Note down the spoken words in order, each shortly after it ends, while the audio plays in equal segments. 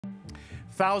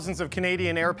Thousands of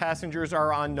Canadian air passengers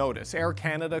are on notice. Air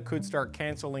Canada could start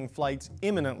cancelling flights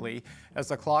imminently as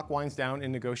the clock winds down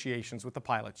in negotiations with the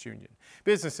pilots' union.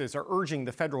 Businesses are urging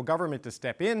the federal government to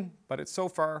step in, but it's so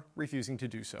far refusing to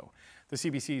do so. The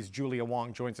CBC's Julia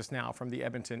Wong joins us now from the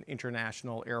Edmonton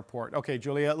International Airport. Okay,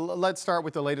 Julia, let's start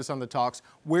with the latest on the talks.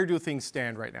 Where do things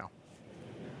stand right now?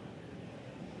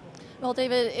 Well,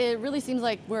 David, it really seems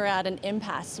like we're at an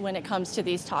impasse when it comes to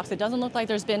these talks. It doesn't look like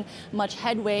there's been much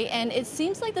headway, and it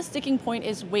seems like the sticking point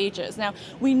is wages. Now,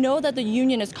 we know that the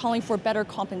union is calling for better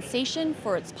compensation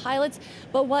for its pilots,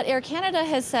 but what Air Canada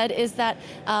has said is that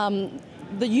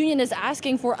the union is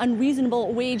asking for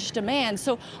unreasonable wage demands.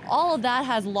 So all of that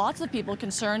has lots of people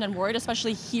concerned and worried,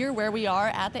 especially here where we are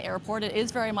at the airport. It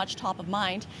is very much top of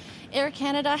mind. Air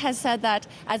Canada has said that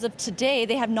as of today,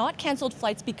 they have not canceled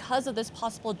flights because of this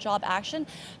possible job action,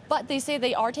 but they say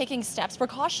they are taking steps,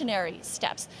 precautionary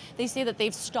steps. They say that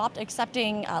they've stopped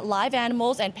accepting live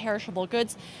animals and perishable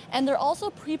goods, and they're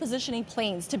also pre-positioning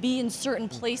planes to be in certain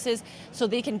places so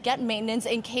they can get maintenance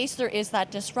in case there is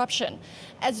that disruption.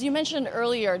 As you mentioned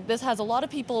earlier, this has a lot of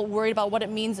people worried about what it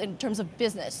means in terms of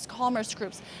business. Commerce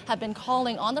groups have been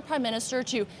calling on the Prime Minister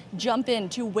to jump in,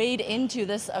 to wade into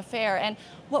this affair. And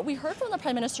what we heard from the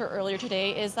Prime Minister earlier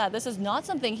today is that this is not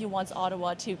something he wants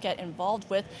Ottawa to get involved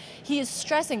with. He is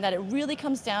stressing that it really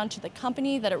comes down to the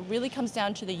company, that it really comes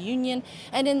down to the union.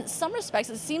 And in some respects,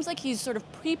 it seems like he's sort of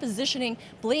pre-positioning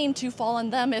blame to fall on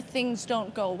them if things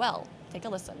don't go well. Take a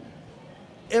listen.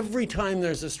 Every time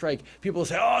there's a strike, people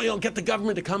say, oh, you'll get the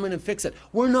government to come in and fix it.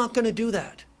 We're not going to do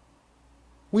that.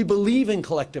 We believe in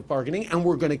collective bargaining, and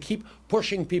we're going to keep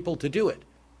pushing people to do it.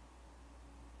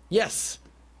 Yes,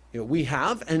 we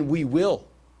have and we will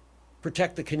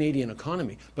protect the Canadian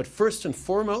economy. But first and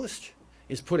foremost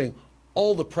is putting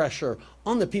all the pressure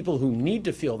on the people who need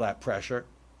to feel that pressure,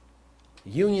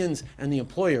 unions and the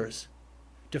employers,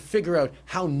 to figure out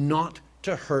how not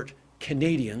to hurt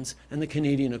Canadians and the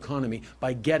Canadian economy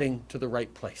by getting to the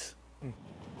right place.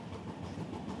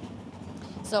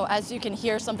 So as you can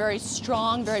hear, some very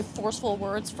strong, very forceful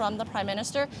words from the Prime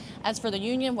Minister. As for the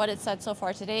union, what it said so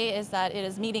far today is that it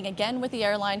is meeting again with the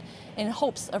airline in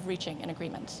hopes of reaching an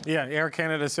agreement. Yeah, Air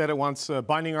Canada said it wants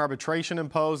binding arbitration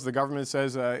imposed. The government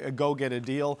says go get a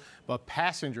deal. But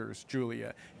passengers,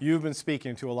 Julia, you've been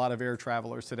speaking to a lot of air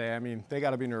travelers today. I mean, they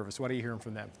got to be nervous. What are you hearing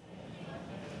from them?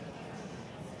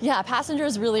 Yeah,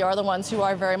 passengers really are the ones who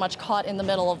are very much caught in the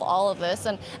middle of all of this.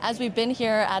 And as we've been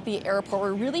here at the airport,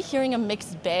 we're really hearing a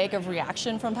mixed bag of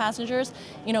reaction from passengers.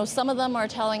 You know, some of them are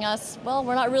telling us, well,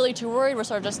 we're not really too worried. We're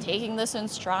sort of just taking this in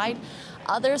stride.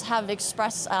 Others have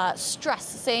expressed stress,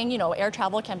 saying, you know, air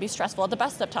travel can be stressful at the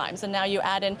best of times. And now you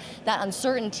add in that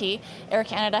uncertainty. Air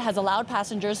Canada has allowed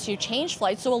passengers to change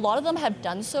flights. So a lot of them have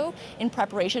done so in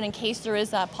preparation in case there is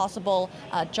that possible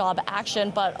job action.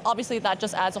 But obviously that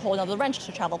just adds a whole other wrench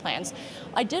to travel plans.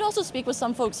 I did also speak with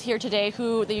some folks here today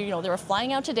who, they were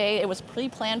flying out today. It was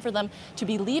pre-planned for them to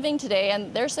be leaving today.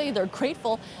 And they're saying they're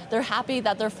grateful. They're happy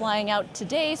that they're flying out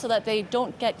today so that they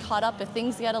don't get caught up if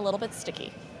things get a little bit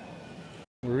sticky.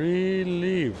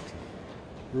 Relieved.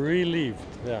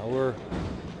 Yeah,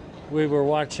 we were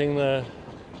watching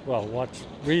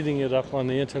reading it up on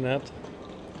the internet,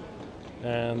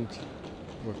 and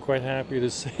we're quite happy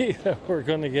to see that we're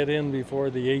going to get in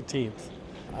before the 18th.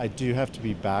 I do have to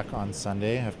be back on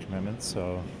Sunday. I have commitments,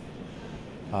 so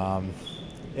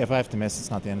if I have to miss, it's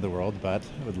not the end of the world, but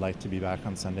I would like to be back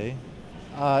on Sunday.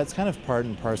 It's kind of part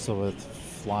and parcel with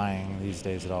flying these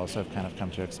days at all, so I've kind of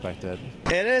come to expect it.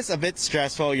 It is a bit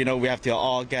stressful, you know, we have to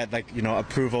all get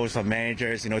approvals from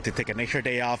managers, to take an extra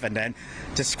day off, and then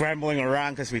just scrambling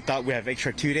around because we thought we have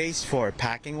extra 2 days for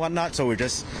packing and whatnot, so we're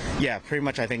just, pretty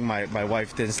much I think my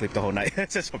wife didn't sleep the whole night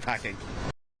just for packing.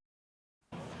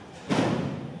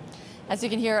 As you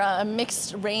can hear, a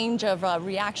mixed range of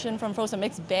reaction from folks, a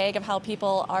mixed bag of how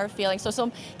people are feeling. So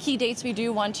some key dates we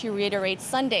do want to reiterate.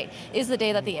 Sunday is the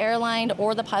day that the airline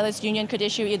or the pilots union could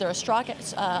issue either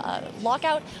a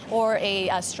lockout or a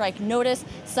strike notice.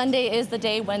 Sunday is the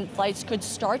day when flights could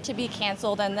start to be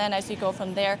canceled, and then as you go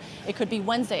from there, it could be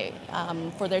Wednesday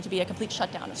for there to be a complete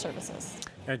shutdown of services.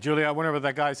 Julia, I wonder what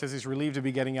that guy says. He's relieved to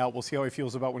be getting out. We'll see how he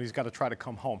feels about when he's got to try to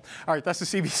come home. All right, that's the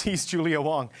CBC's Julia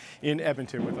Wong in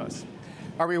Edmonton with us.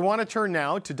 All right, we want to turn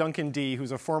now to Duncan Dee,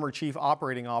 who's a former chief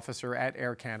operating officer at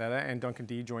Air Canada. And Duncan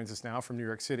Dee joins us now from New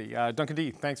York City. Duncan Dee,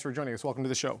 thanks for joining us. Welcome to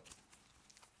the show.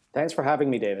 Thanks for having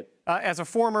me, David. As a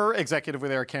former executive with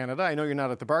Air Canada, I know you're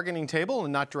not at the bargaining table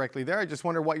and not directly there. I just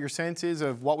wonder what your sense is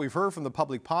of what we've heard from the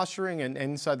public posturing and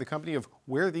inside the company of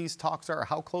where these talks are.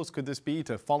 How close could this be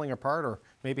to falling apart or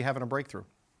maybe having a breakthrough?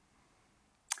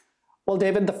 Well,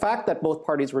 David, the fact that both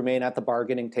parties remain at the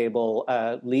bargaining table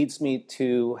leads me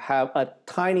to have a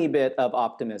tiny bit of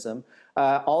optimism.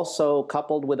 Also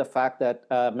coupled with the fact that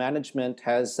management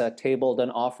has tabled an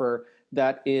offer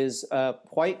that is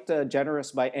quite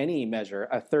generous by any measure,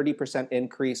 a 30%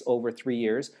 increase over 3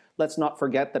 years. Let's not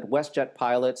forget that WestJet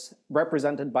pilots,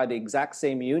 represented by the exact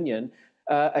same union,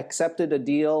 accepted a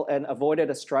deal and avoided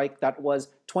a strike that was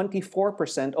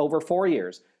 24% over 4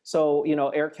 years. So,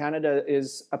 Air Canada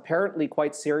is apparently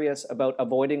quite serious about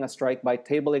avoiding a strike by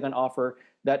tabling an offer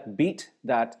that beat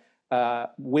that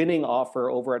winning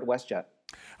offer over at WestJet.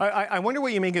 I wonder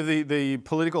what you make of the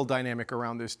political dynamic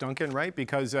around this, Duncan, right?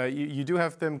 Because you do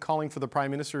have them calling for the Prime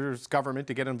Minister's government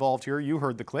to get involved here. You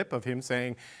heard the clip of him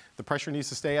saying the pressure needs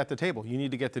to stay at the table. You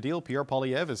need to get the deal. Pierre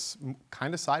Poilievre has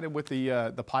kind of sided with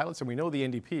the pilots, and we know the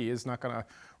NDP is not going to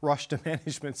rush to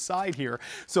management's side here.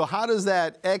 So how does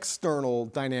that external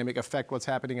dynamic affect what's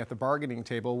happening at the bargaining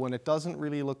table when it doesn't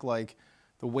really look like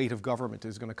the weight of government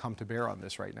is going to come to bear on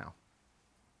this right now?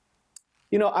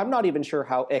 I'm not even sure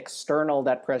how external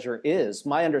that pressure is.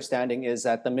 My understanding is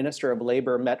that the Minister of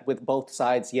Labour met with both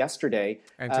sides yesterday,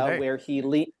 and today. Where he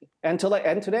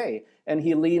today, and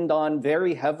he leaned on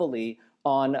very heavily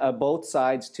on both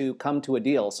sides to come to a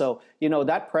deal. So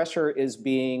that pressure is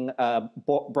being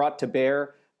brought to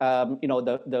bear.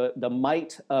 The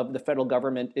might of the federal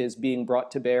government is being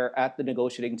brought to bear at the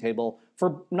negotiating table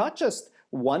for not just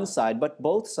one side but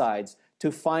both sides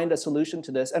to find a solution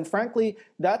to this. And frankly,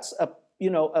 that's a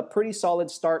pretty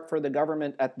solid start for the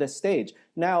government at this stage.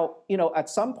 Now, at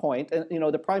some point, and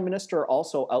the Prime Minister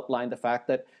also outlined the fact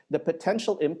that the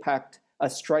potential impact a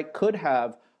strike could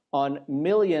have on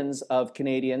millions of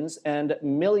Canadians and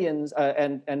millions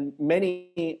and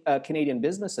many Canadian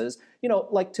businesses.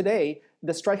 Like today,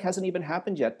 the strike hasn't even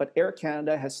happened yet, but Air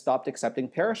Canada has stopped accepting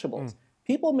perishables.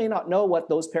 People may not know what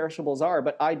those perishables are,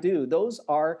 but I do.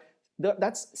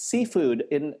 That's seafood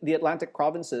in the Atlantic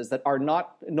provinces that are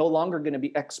no longer going to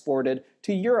be exported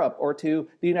to Europe or to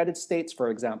the United States, for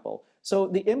example. So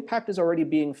the impact is already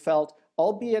being felt,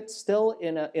 albeit still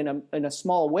in a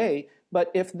small way. But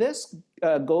if this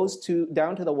goes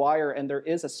down to the wire and there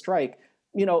is a strike,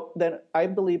 then I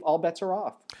believe all bets are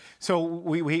off.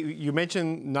 So you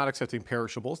mentioned not accepting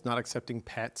perishables, not accepting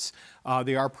pets.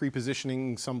 They are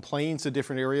pre-positioning some planes to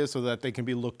different areas so that they can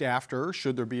be looked after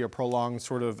should there be a prolonged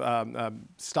sort of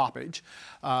stoppage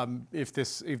if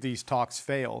these talks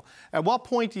fail. At what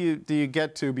point do you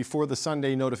get to before the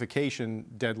Sunday notification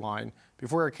deadline,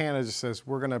 before Air Canada says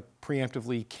we're going to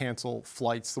preemptively cancel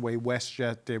flights the way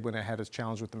WestJet did when it had its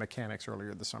challenge with the mechanics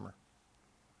earlier this summer?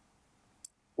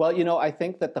 Well, I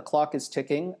think that the clock is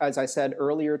ticking. As I said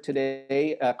earlier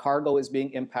today, cargo is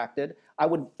being impacted. I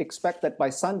would expect that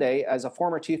by Sunday, as a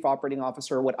former chief operating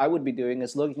officer, what I would be doing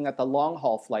is looking at the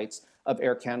long-haul flights of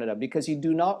Air Canada, because you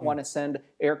do not want to send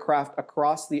aircraft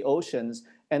across the oceans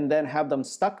and then have them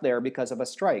stuck there because of a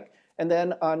strike. And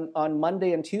then on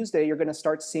Monday and Tuesday, you're going to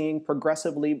start seeing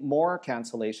progressively more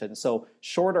cancellations. So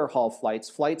shorter haul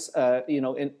flights,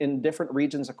 in different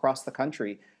regions across the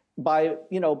country. By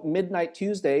midnight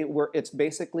Tuesday, where it's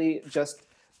basically just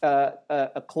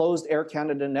a closed Air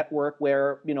Canada network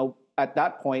where at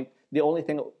that point the only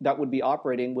thing that would be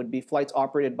operating would be flights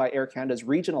operated by Air Canada's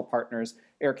regional partners,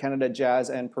 Air Canada, Jazz,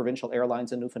 and Provincial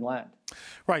Airlines in Newfoundland.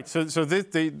 Right. So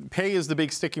the pay is the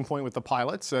big sticking point with the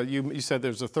pilots. You said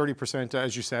there's a 30%,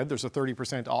 as you said, there's a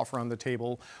 30% offer on the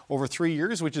table over 3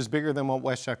 years, which is bigger than what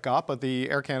WestJet got. But the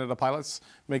Air Canada pilots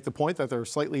make the point that they're a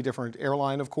slightly different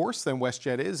airline, of course, than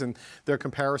WestJet is. And their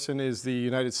comparison is the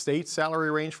United States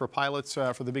salary range for pilots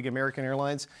for the big American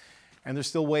airlines. And they're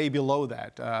still way below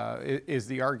that, is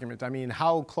the argument. I mean,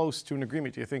 how close to an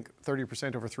agreement do you think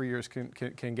 30% over 3 years can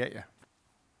get you?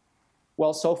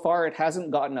 Well, so far it hasn't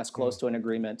gotten us close to an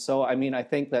agreement. So, I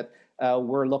think that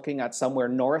we're looking at somewhere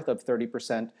north of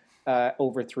 30%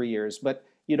 over 3 years. But,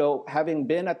 having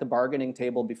been at the bargaining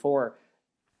table before,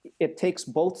 it takes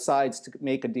both sides to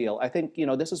make a deal. I think,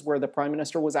 this is where the Prime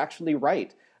Minister was actually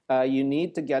right. You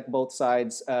need to get both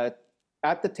sides at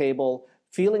the table,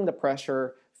 feeling the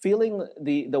pressure, feeling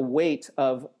the weight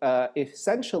of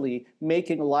essentially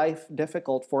making life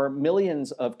difficult for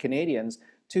millions of Canadians,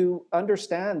 to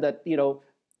understand that,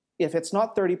 if it's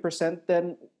not 30%,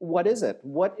 then what is it?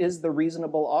 What is the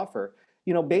reasonable offer?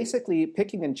 Basically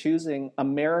picking and choosing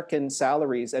American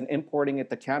salaries and importing it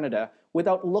to Canada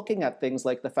without looking at things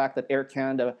like the fact that Air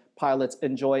Canada pilots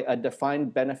enjoy a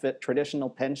defined benefit traditional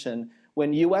pension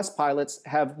when U.S. pilots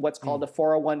have what's called a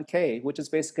 401k, which is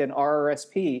basically an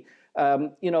RRSP.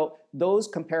 Those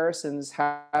comparisons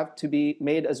have to be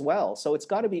made as well. So it's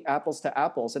got to be apples to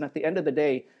apples. And at the end of the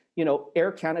day,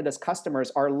 Air Canada's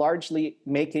customers are largely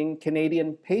making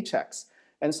Canadian paychecks.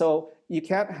 And so you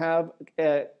can't have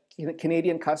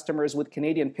Canadian customers with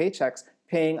Canadian paychecks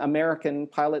paying American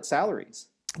pilot salaries.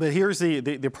 But here's the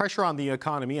pressure on the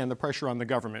economy and the pressure on the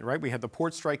government, right? We had the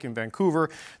port strike in Vancouver.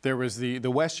 There was the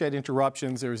WestJet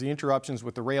interruptions. There was the interruptions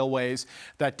with the railways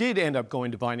that did end up going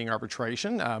to binding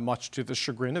arbitration, much to the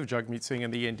chagrin of Jagmeet Singh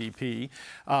and the NDP.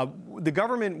 The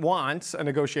government wants a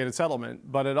negotiated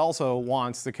settlement, but it also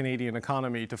wants the Canadian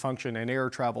economy to function and air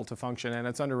travel to function, and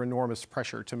it's under enormous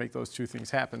pressure to make those two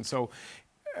things happen. So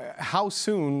how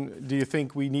soon do you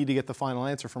think we need to get the final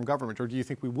answer from government, or do you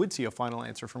think we would see a final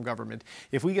answer from government?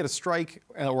 If we get a strike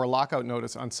or a lockout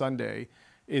notice on Sunday,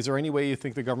 is there any way you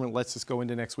think the government lets us go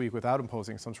into next week without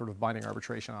imposing some sort of binding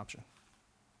arbitration option?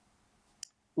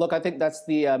 Look, I think that's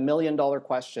the million-dollar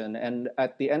question. And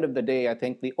at the end of the day, I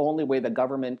think the only way the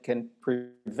government can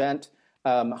prevent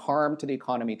harm to the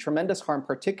economy, tremendous harm,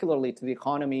 particularly to the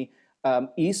economy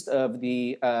east of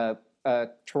the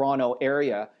Toronto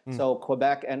area, so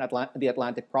Quebec and the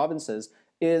Atlantic provinces,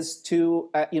 is to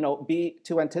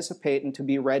anticipate and to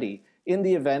be ready in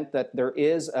the event that there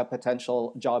is a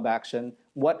potential job action.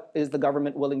 What is the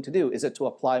government willing to do? Is it to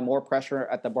apply more pressure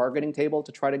at the bargaining table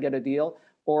to try to get a deal,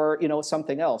 or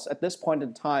something else? At this point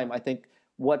in time, I think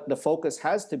what the focus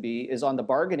has to be is on the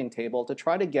bargaining table to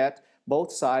try to get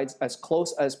both sides as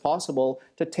close as possible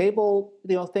to table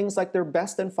things like their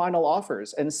best and final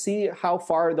offers and see how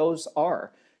far those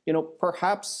are.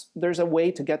 Perhaps there's a way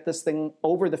to get this thing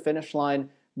over the finish line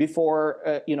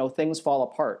before things fall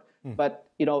apart. But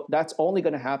that's only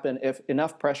going to happen if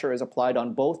enough pressure is applied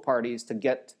on both parties to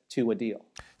get to a deal.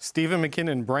 Stephen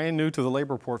McKinnon, brand new to the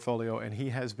Labour portfolio, and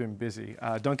he has been busy.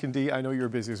 Duncan Dee, I know you're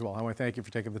busy as well. I want to thank you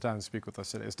for taking the time to speak with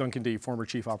us today. It's Duncan Dee, former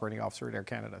Chief Operating Officer at Air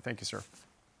Canada. Thank you, sir.